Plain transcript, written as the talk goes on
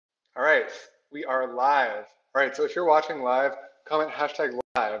All right, we are live. All right, so if you're watching live, comment hashtag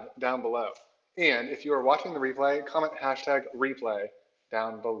live down below. And if you are watching the replay, comment hashtag replay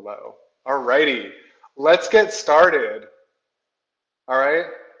down below. All righty, let's get started. All right,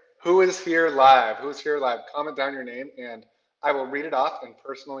 who is here live? Who is here live? Comment down your name and I will read it off and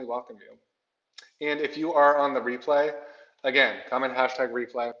personally welcome you. And if you are on the replay, again, comment hashtag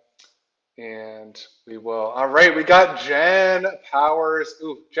replay. And we will. All right, we got Jen Powers.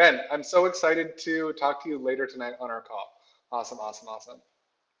 Ooh, Jen, I'm so excited to talk to you later tonight on our call. Awesome, awesome, awesome.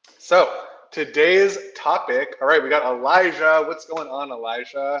 So today's topic, all right, we got Elijah. What's going on,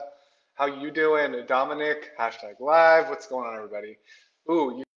 Elijah? How you doing? Dominic, hashtag live. What's going on, everybody?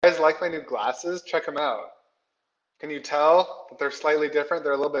 Ooh, you guys like my new glasses? Check them out. Can you tell that they're slightly different?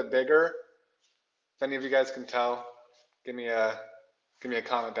 They're a little bit bigger. If any of you guys can tell, give me a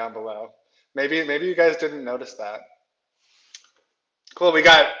comment down below. Maybe you guys didn't notice that. Cool. We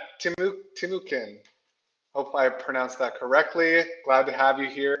got Timukin. Hope I pronounced that correctly. Glad to have you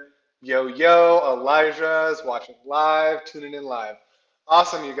here. Yo Elijah's watching live, tuning in live.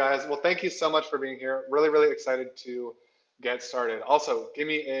 Awesome, you guys. Well, thank you so much for being here. Really, really excited to get started. Also, give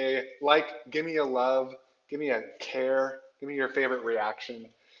me a like, give me a love, give me a care, give me your favorite reaction.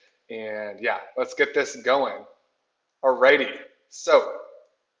 And yeah, let's get this going. Alrighty. So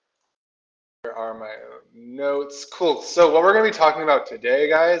here are my notes. Cool. So what we're going to be talking about today,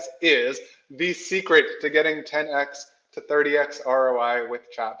 guys, is the secret to getting 10x to 30x ROI with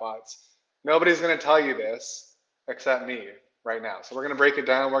chatbots. Nobody's going to tell you this except me right now. So we're going to break it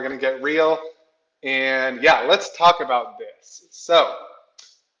down. We're going to get real. And yeah, let's talk about this. So,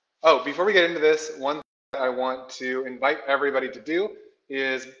 before we get into this, one thing that I want to invite everybody to do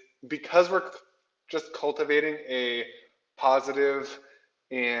is, because we're just cultivating a positive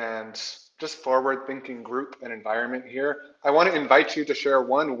and just forward thinking group and environment here, I want to invite you to share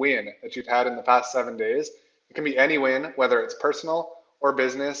one win that you've had in the past 7 days. It can be any win, whether it's personal or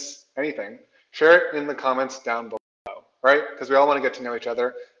business, anything. Share it in the comments down below, right? Because we all want to get to know each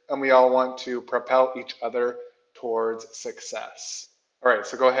other and we all want to propel each other towards success. All right,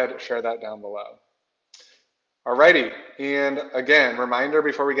 so go ahead and share that down below. Alrighty, and again, reminder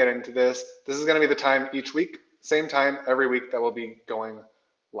before we get into this is going to be the time each week, same time every week that we'll be going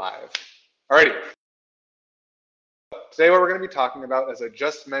live. Alrighty. Today what we're going to be talking about, as I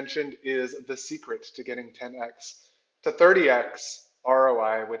just mentioned, is the secret to getting 10x to 30x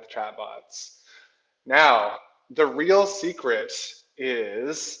ROI with chatbots. Now, the real secret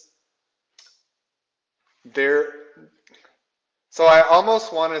is there. So I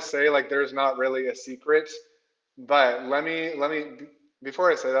almost want to say like there's not really a secret, but let me before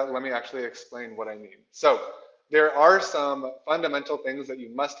I say that, let me actually explain what I mean. So there are some fundamental things that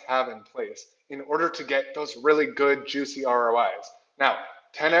you must have in place in order to get those really good, juicy ROIs. Now,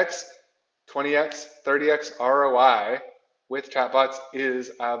 10x, 20x, 30x ROI with chatbots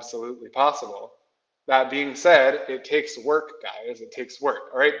is absolutely possible. That being said, it takes work, guys. It takes work.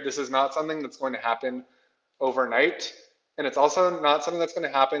 All right. This is not something that's going to happen overnight. And it's also not something that's going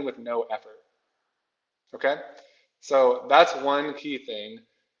to happen with no effort. Okay? So that's one key thing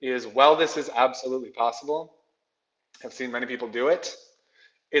is, while this is absolutely possible, I've seen many people do it,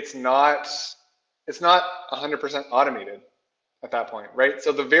 it's not 100% automated at that point, right?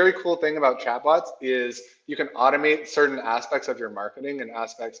 So the very cool thing about chatbots is you can automate certain aspects of your marketing and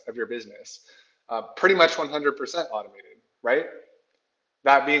aspects of your business. Pretty much 100% automated, right?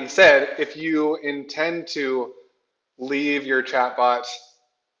 That being said, if you intend to leave your chatbot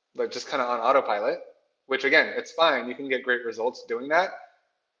like just kind of on autopilot, which again, it's fine. You can get great results doing that.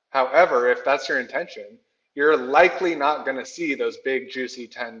 However, if that's your intention, you're likely not going to see those big, juicy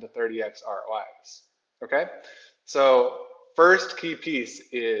 10 to 30x ROIs. Okay? So first key piece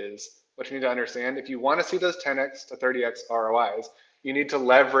is what you need to understand. If you want to see those 10x to 30x ROIs, you need to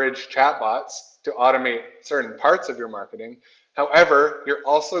leverage chatbots to automate certain parts of your marketing. However, you're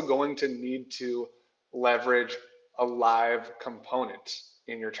also going to need to leverage a live component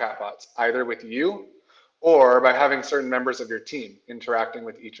in your chatbots, either with you or by having certain members of your team interacting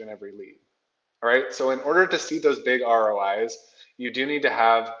with each and every lead. All right, so in order to see those big ROIs, you do need to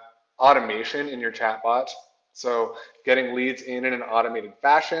have automation in your chatbot. So getting leads in an automated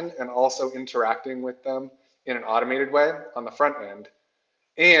fashion and also interacting with them in an automated way on the front end.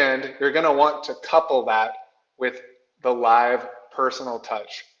 And you're going to want to couple that with the live personal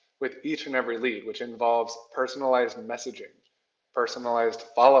touch with each and every lead, which involves personalized messaging, personalized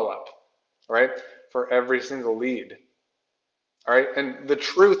follow-up, right, for every single lead. All right, and the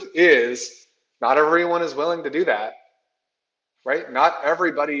truth is, not everyone is willing to do that, right? Not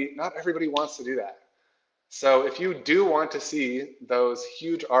everybody wants to do that. So if you do want to see those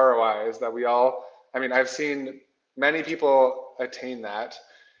huge ROIs that we all, I mean, I've seen many people attain that,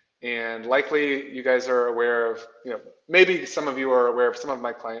 and likely you guys are aware of, maybe some of you are aware of some of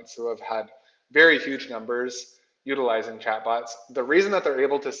my clients who have had very huge numbers utilizing chatbots. The reason that they're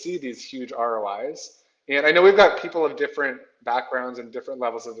able to see these huge ROIs, and I know we've got people of different backgrounds and different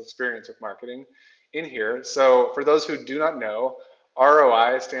levels of experience with marketing in here. So for those who do not know,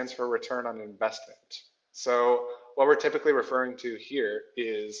 ROI stands for return on investment. So what we're typically referring to here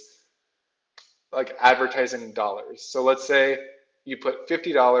is like advertising dollars. So let's say you put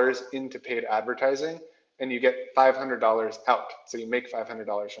 $50 into paid advertising and you get $500 out. So you make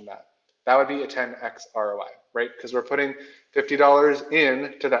 $500 from that. That would be a 10x ROI, right? Because we're putting $50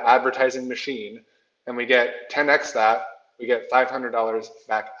 in to the advertising machine and we get 10x that, we get $500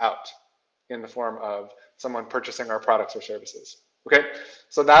 back out in the form of someone purchasing our products or services. Okay,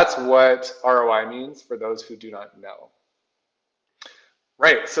 so that's what ROI means for those who do not know.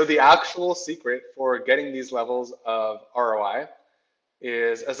 Right, so the actual secret for getting these levels of ROI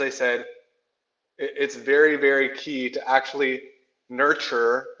is, as I said, it's very, very key to actually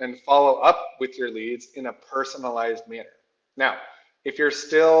nurture and follow up with your leads in a personalized manner. Now, if you're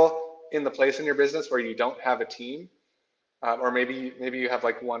still in the place in your business where you don't have a team, or maybe you have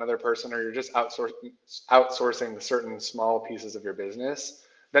like one other person, or you're just outsourcing certain small pieces of your business,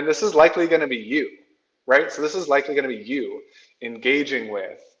 then this is likely going to be you, right? So this is likely going to be you engaging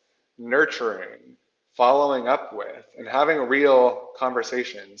with, nurturing, following up with, and having real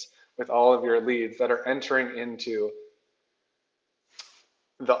conversations with all of your leads that are entering into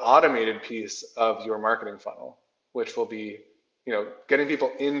the automated piece of your marketing funnel, which will be, getting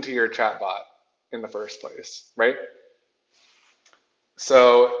people into your chatbot in the first place, right?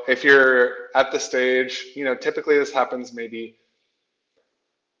 So if you're at the stage, typically this happens maybe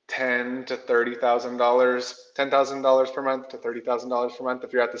 $10,000 to $30,000, $10,000 per month to $30,000 per month.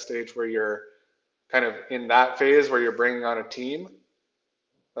 If you're at the stage where you're kind of in that phase where you're bringing on a team,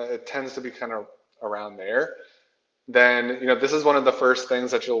 it tends to be kind of around there. Then, this is one of the first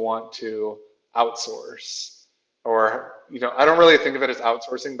things that you'll want to outsource. Or, I don't really think of it as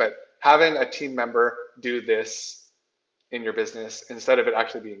outsourcing, but having a team member do this in your business instead of it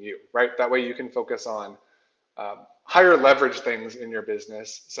actually being you, right? That way you can focus on higher leverage things in your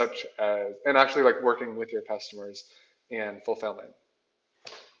business, such as, and actually like working with your customers and fulfillment.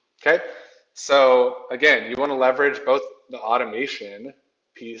 Okay, so again, you want to leverage both the automation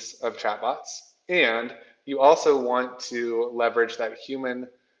piece of chatbots, and you also want to leverage that human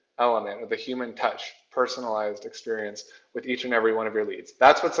element, or the human touch, personalized experience with each and every one of your leads.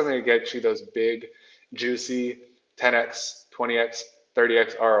 That's what's going to get you those big, juicy 10x, 20x,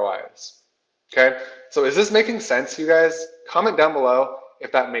 30x ROIs. Okay, so is this making sense, you guys? Comment down below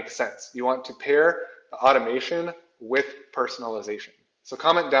if that makes sense. You want to pair the automation with personalization. So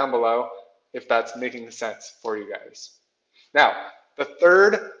comment down below if that's making sense for you guys. Now, the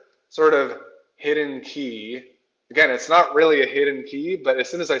third sort of hidden key, again, it's not really a hidden key, but as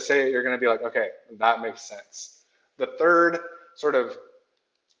soon as I say it, you're going to be like, okay, that makes sense. The third sort of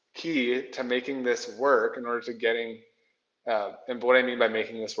key to making this work in order to getting, and what I mean by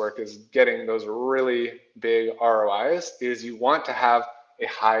making this work is getting those really big ROIs, is you want to have a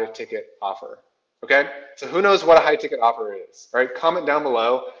high ticket offer. Okay, so who knows what a high ticket offer is? All right, comment down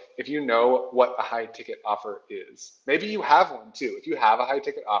below if you know what a high ticket offer is. Maybe you have one too. If you have a high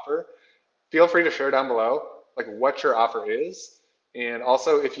ticket offer, feel free to share down below like what your offer is, and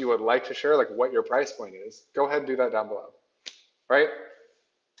also if you would like to share like what your price point is, go ahead and do that down below. Right?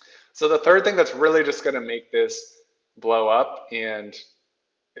 So the third thing that's really just going to make this blow up and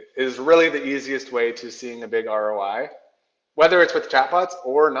is really the easiest way to seeing a big ROI, whether it's with chatbots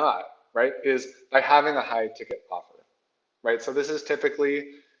or not, right, is by having a high ticket offer, right? So this is typically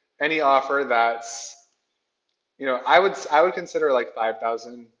any offer that's, I would consider like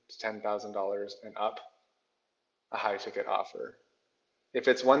 $5,000 to $10,000 and up a high ticket offer. If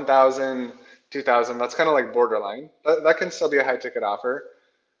it's 1,000, 2,000, that's kind of like borderline. That can still be a high ticket offer.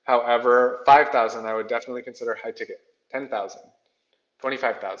 However, 5,000 I would definitely consider high ticket. 10,000,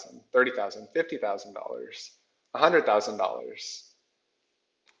 25,000, 30,000, $50,000, $100,000.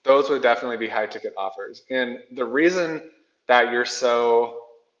 Those would definitely be high ticket offers. And the reason that you're so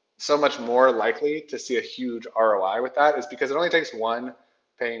much more likely to see a huge ROI with that is because it only takes one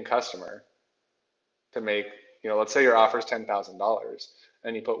paying customer to make, let's say your offer is $10,000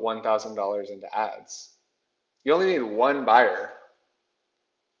 and you put $1,000 into ads. You only need one buyer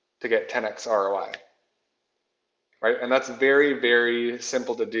to get 10x ROI, right? And that's very, very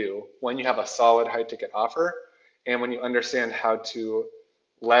simple to do when you have a solid high ticket offer and when you understand how to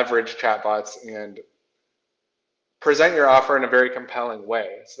leverage chatbots and present your offer in a very compelling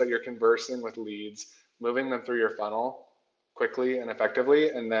way so that you're conversing with leads, moving them through your funnel quickly and effectively,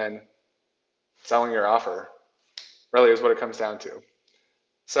 and then selling your offer. Really is what it comes down to.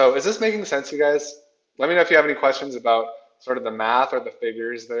 So is this making sense, you guys? Let me know if you have any questions about sort of the math or the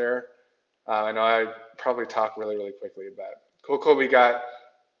figures there. I know I probably talk really, really quickly, but cool. We got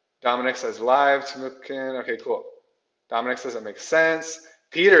Dominic says live, Timukin. Okay, cool. Dominic says it makes sense.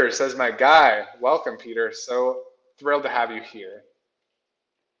 Peter says my guy. Welcome, Peter. So thrilled to have you here.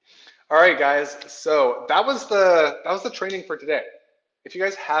 All right, guys. So that was the training for today. If you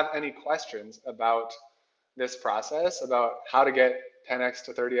guys have any questions about this process, about how to get 10x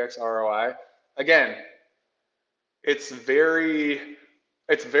to 30x ROI, again, it's very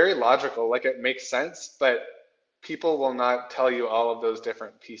logical, like it makes sense, but people will not tell you all of those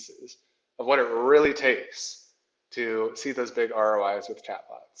different pieces of what it really takes to see those big ROIs with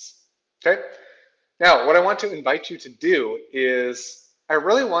chatbots. Okay? Now, what I want to invite you to do is I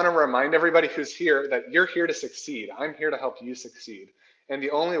really want to remind everybody who's here that you're here to succeed. I'm here to help you succeed. And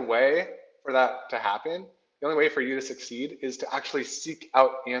the only way for that to happen, the only way for you to succeed is to actually seek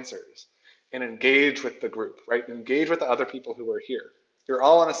out answers and engage with the group, right? Engage with the other people who are here. You're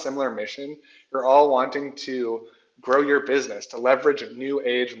all on a similar mission. You're all wanting to grow your business, to leverage new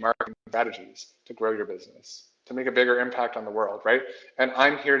age marketing strategies to grow your business, to make a bigger impact on the world, right? And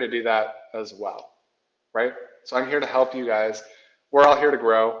I'm here to do that as well, right? So I'm here to help you guys. We're all here to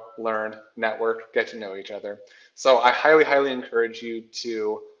grow, learn, network, get to know each other. So I highly encourage you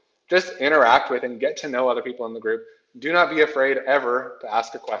to just interact with and get to know other people in the group. Do not be afraid ever to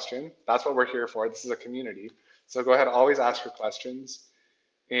ask a question. That's what we're here for. This is a community. So go ahead, always ask your questions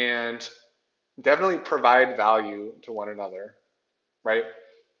and definitely provide value to one another, right?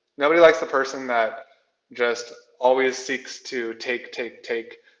 Nobody likes the person that just always seeks to take,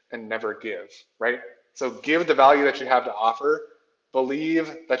 and never give, right? So give the value that you have to offer.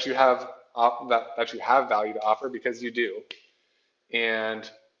 Believe that you have that you have value to offer, because you do. And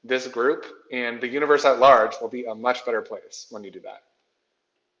this group and the universe at large will be a much better place when you do that.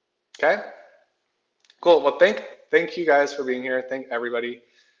 Okay? Cool. Well, thank you guys for being here. Thank everybody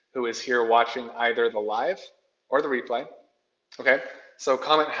who is here watching either the live or the replay. Okay? So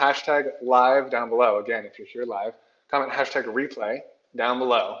comment hashtag live down below. Again, if you're here live, comment hashtag replay down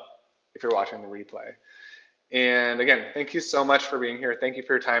below if you're watching the replay. And again, thank you so much for being here. Thank you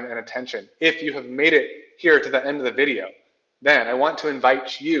for your time and attention. If you have made it here to the end of the video, then I want to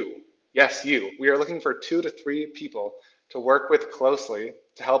invite you, yes, you. We are looking for 2 to 3 people to work with closely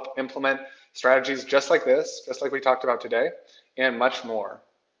to help implement strategies just like this, just like we talked about today, and much more.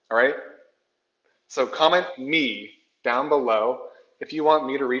 All right? So comment me down below if you want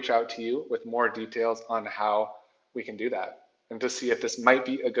me to reach out to you with more details on how we can do that and to see if this might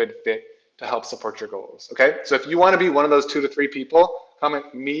be a good fit to help support your goals. Okay? So if you want to be one of those 2 to 3 people,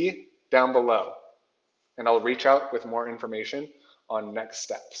 comment me down below and I'll reach out with more information on next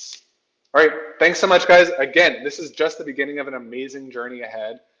steps. All right, thanks so much, guys. Again, this is just the beginning of an amazing journey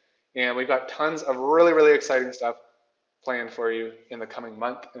ahead, and we've got tons of really exciting stuff planned for you in the coming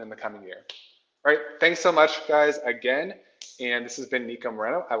month and in the coming year. All right, thanks so much, guys, again, and this has been Nico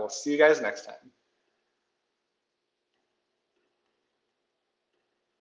Moreno. I will see you guys next time.